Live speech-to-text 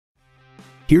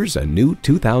Here's a new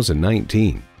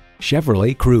 2019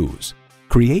 Chevrolet Cruze.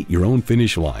 Create your own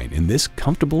finish line in this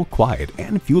comfortable, quiet,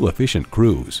 and fuel-efficient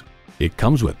Cruze. It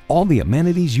comes with all the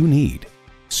amenities you need: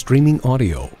 streaming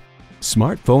audio,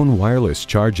 smartphone wireless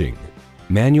charging,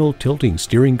 manual tilting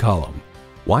steering column,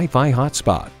 Wi-Fi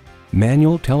hotspot,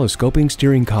 manual telescoping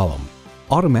steering column,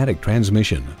 automatic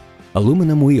transmission,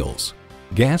 aluminum wheels,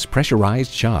 gas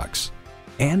pressurized shocks,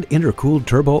 and intercooled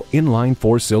turbo inline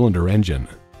 4-cylinder engine.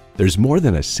 There's more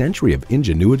than a century of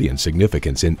ingenuity and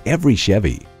significance in every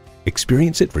Chevy.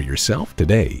 Experience it for yourself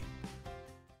today.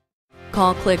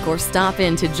 Call, click, or stop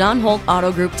in to John Holt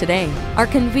Auto Group today. Our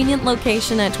convenient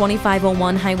location at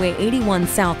 2501 Highway 81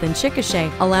 South in Chickasha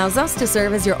allows us to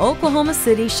serve as your Oklahoma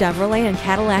City Chevrolet and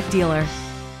Cadillac dealer.